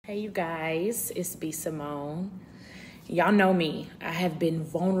Hey you guys, it's B Simone. Y'all know me. I have been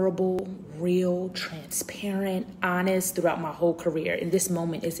vulnerable, real, transparent, honest throughout my whole career, and this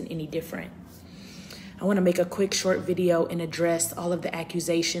moment isn't any different. I want to make a quick short video and address all of the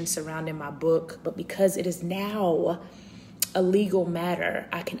accusations surrounding my book, but because it is now a legal matter,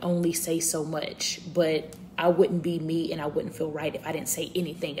 I can only say so much, but I wouldn't be me and I wouldn't feel right if I didn't say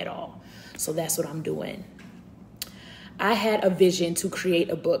anything at all. So that's what I'm doing. I had a vision to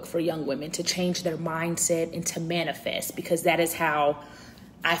create a book for young women to change their mindset and to manifest, because that is how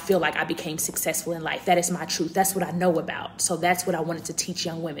I feel like I became successful in life. That is my truth. That's what I know about. So that's what I wanted to teach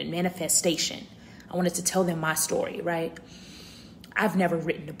young women, manifestation. I wanted to tell them my story, right? I've never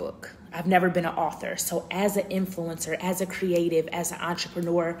written a book. I've never been an author. So as an influencer, as a creative, as an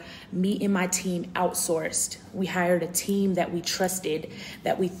entrepreneur, me and my team outsourced. We hired a team that we trusted,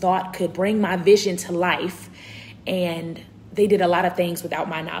 that we thought could bring my vision to life. And they did a lot of things without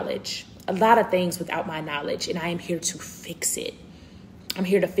my knowledge, and I am here to fix it. I'm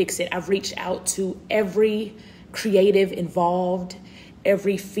here to fix it. I've reached out to every creative involved,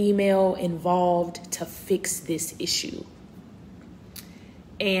 every female involved to fix this issue.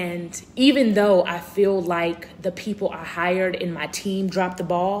 And even though I feel like the people I hired in my team dropped the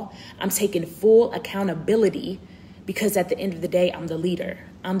ball, I'm taking full accountability, because at the end of the day, I'm the leader.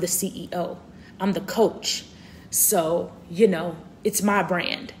 I'm the CEO. I'm the coach. So, it's my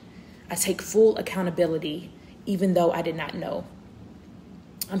brand. I take full accountability, even though I did not know.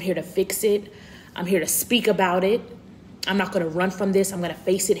 I'm here to fix it. I'm here to speak about it. I'm not going to run from this. I'm going to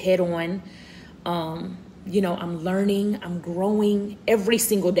face it head on. I'm learning. I'm growing every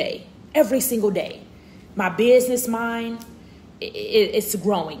single day. Every single day. My business mind, it's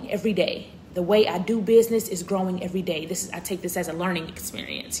growing every day. The way I do business is growing every day. I take this as a learning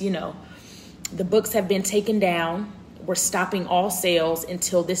experience, The books have been taken down. We're stopping all sales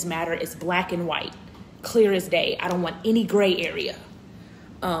until this matter is black and white, clear as day. I don't want any gray area.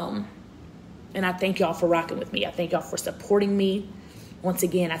 And I thank y'all for rocking with me. I thank y'all for supporting me. Once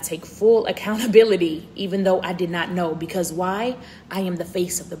again, I take full accountability, even though I did not know. Because why? I am the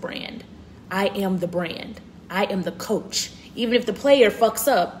face of the brand. I am the brand. I am the coach. Even if the player fucks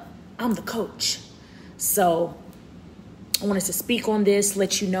up, I'm the coach. So I wanted to speak on this,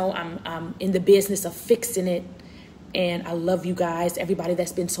 let you know I'm in the business of fixing it. And I love you guys, everybody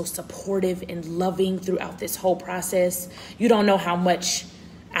that's been so supportive and loving throughout this whole process. You don't know how much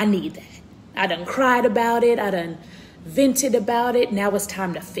I need that. I done cried about it. I done vented about it. Now it's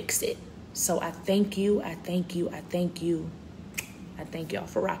time to fix it. So I thank you. I thank you. I thank you. I thank y'all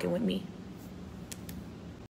for rocking with me.